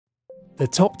The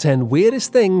top 10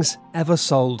 weirdest things ever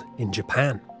sold in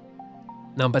Japan.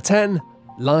 Number 10.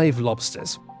 Live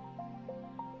lobsters.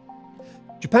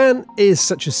 Japan is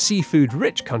such a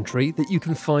seafood-rich country that you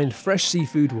can find fresh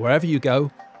seafood wherever you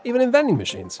go, even in vending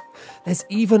machines. There's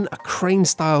even a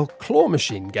crane-style claw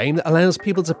machine game that allows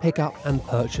people to pick up and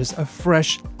purchase a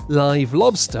fresh, live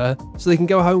lobster so they can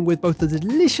go home with both a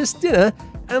delicious dinner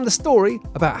and the story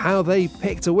about how they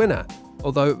picked a winner.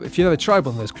 Although, if you've ever tried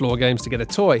one of those claw games to get a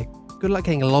toy, good luck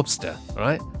getting a lobster,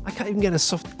 alright? I can't even get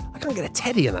I can't get a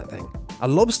teddy in that thing. A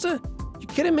lobster? You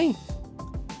kidding me?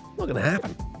 Not gonna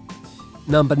happen.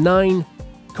 Number 9.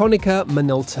 Konica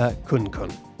Minolta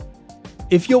Kun-kun.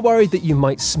 If you're worried that you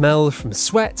might smell from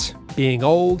sweat, being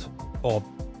old, or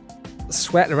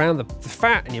sweat around the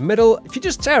fat in your middle, if you're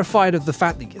just terrified of the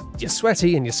fact that you're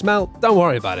sweaty and you smell, don't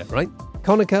worry about it, right?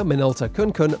 Konica Minolta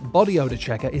Kun-kun Body Odor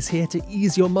Checker is here to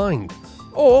ease your mind.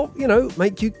 Or,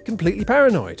 make you completely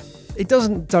paranoid. It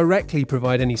doesn't directly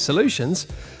provide any solutions,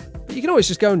 but you can always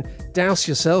just go and douse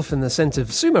yourself in the scent of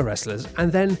sumo wrestlers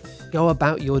and then go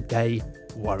about your day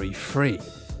worry-free.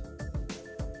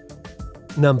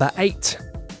 Number 8.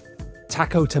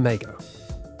 Taco Tamago.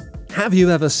 Have you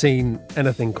ever seen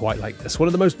anything quite like this? One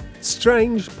of the most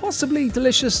strange, possibly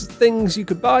delicious things you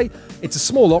could buy. It's a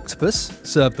small octopus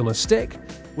served on a stick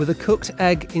with a cooked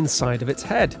egg inside of its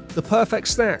head. The perfect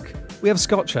snack. We have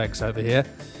Scotch eggs over here.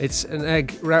 It's an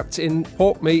egg wrapped in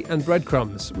pork meat and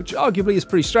breadcrumbs, which arguably is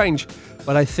pretty strange,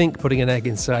 but I think putting an egg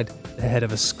inside the head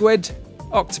of a squid,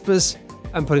 octopus,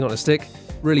 and putting it on a stick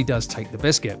really does take the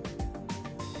biscuit.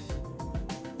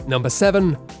 Number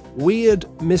 7.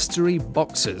 Weird mystery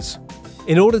boxes.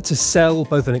 In order to sell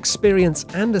both an experience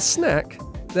and a snack,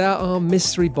 there are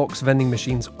mystery box vending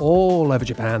machines all over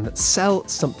Japan that sell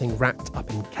something wrapped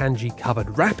up in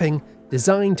kanji-covered wrapping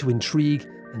designed to intrigue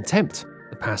and tempt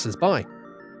the passers-by.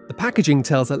 The packaging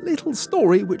tells a little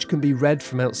story which can be read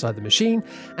from outside the machine,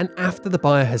 and after the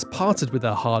buyer has parted with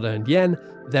their hard-earned yen,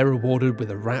 they're rewarded with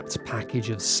a wrapped package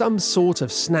of some sort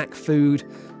of snack food,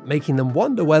 making them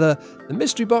wonder whether the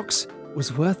mystery box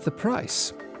was worth the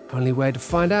price. Only way to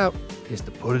find out is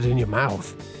to put it in your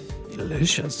mouth.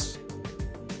 Delicious.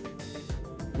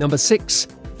 Number 6.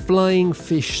 Flying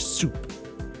fish soup.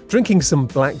 Drinking some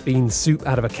black bean soup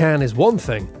out of a can is one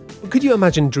thing, but could you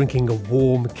imagine drinking a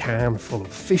warm can full of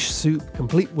fish soup,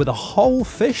 complete with a whole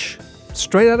fish,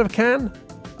 straight out of a can?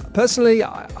 Personally,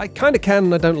 I kind of can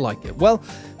and I don't like it. Well,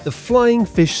 the flying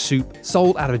fish soup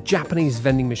sold out of Japanese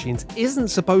vending machines isn't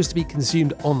supposed to be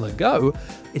consumed on the go.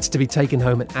 It's to be taken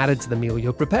home and added to the meal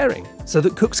you're preparing, so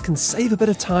that cooks can save a bit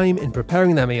of time in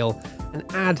preparing their meal and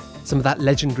add some of that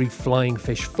legendary flying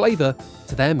fish flavour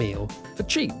to their meal for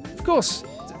cheap. Of course,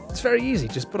 it's very easy.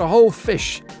 Just put a whole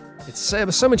fish. It's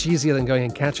so much easier than going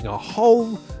and catching a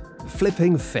whole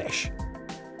flipping fish.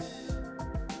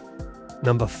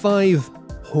 Number 5.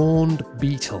 Horned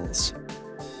beetles.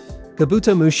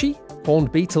 Kabutomushi,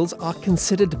 horned beetles, are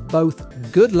considered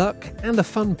both good luck and a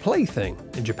fun plaything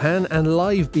in Japan, and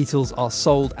live beetles are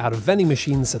sold out of vending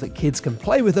machines so that kids can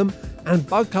play with them and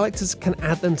bug collectors can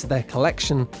add them to their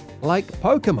collection like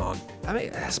Pokemon. I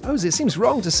mean, I suppose it seems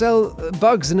wrong to sell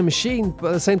bugs in a machine, but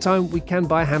at the same time we can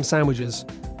buy ham sandwiches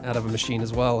out of a machine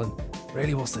as well, and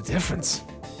really, what's the difference?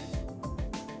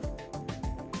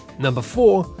 Number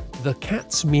 4. The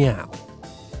cat's meow.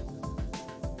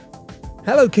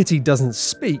 Hello Kitty doesn't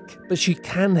speak, but she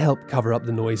can help cover up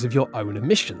the noise of your own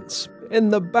emissions. In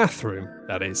the bathroom,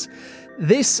 that is.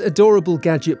 This adorable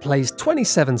gadget plays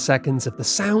 27 seconds of the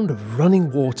sound of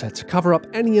running water to cover up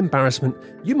any embarrassment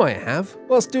you might have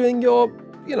whilst doing your,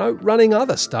 running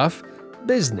other stuff,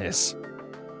 business.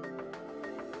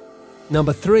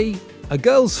 Number 3. A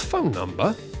girl's phone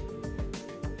number.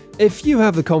 If you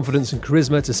have the confidence and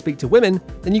charisma to speak to women,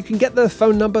 then you can get their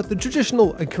phone number the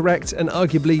traditional and correct and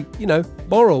arguably,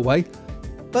 moral way.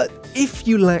 But if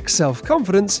you lack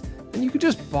self-confidence, then you could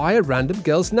just buy a random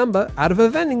girl's number out of a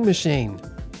vending machine.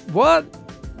 What?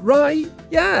 Right?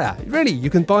 Yeah, really, you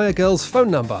can buy a girl's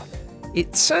phone number.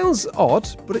 It sounds odd,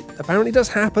 but it apparently does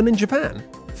happen in Japan.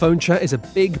 Phone chat is a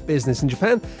big business in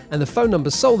Japan, and the phone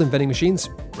numbers sold in vending machines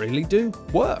really do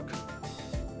work.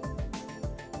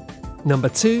 Number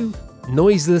 2.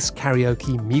 Noiseless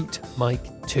Karaoke Mute Mic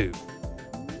 2.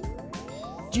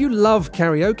 Do you love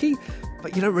karaoke,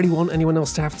 but you don't really want anyone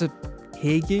else to have to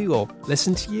hear you or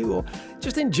listen to you or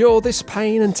just endure this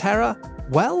pain and terror?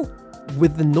 Well,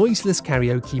 with the Noiseless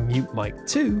Karaoke Mute Mic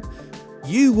 2,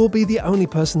 you will be the only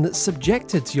person that's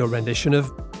subjected to your rendition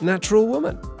of Natural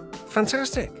Woman.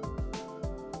 Fantastic.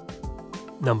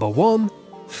 Number 1.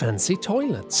 Fancy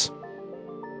toilets.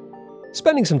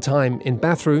 Spending some time in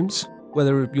bathrooms,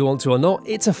 Whether you want to or not,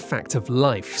 it's a fact of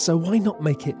life, so why not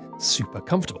make it super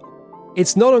comfortable?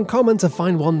 It's not uncommon to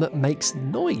find one that makes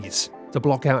noise to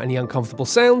block out any uncomfortable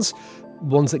sounds,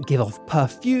 ones that give off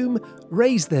perfume,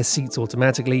 raise their seats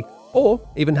automatically, or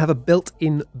even have a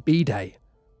built-in bidet.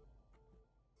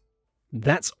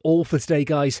 That's all for today,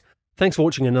 guys. Thanks for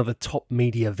watching another Top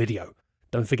Media video.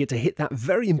 Don't forget to hit that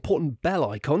very important bell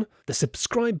icon, the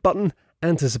subscribe button,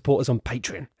 and to support us on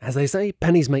Patreon. As they say,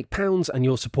 pennies make pounds, and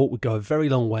your support would go a very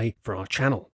long way for our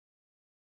channel.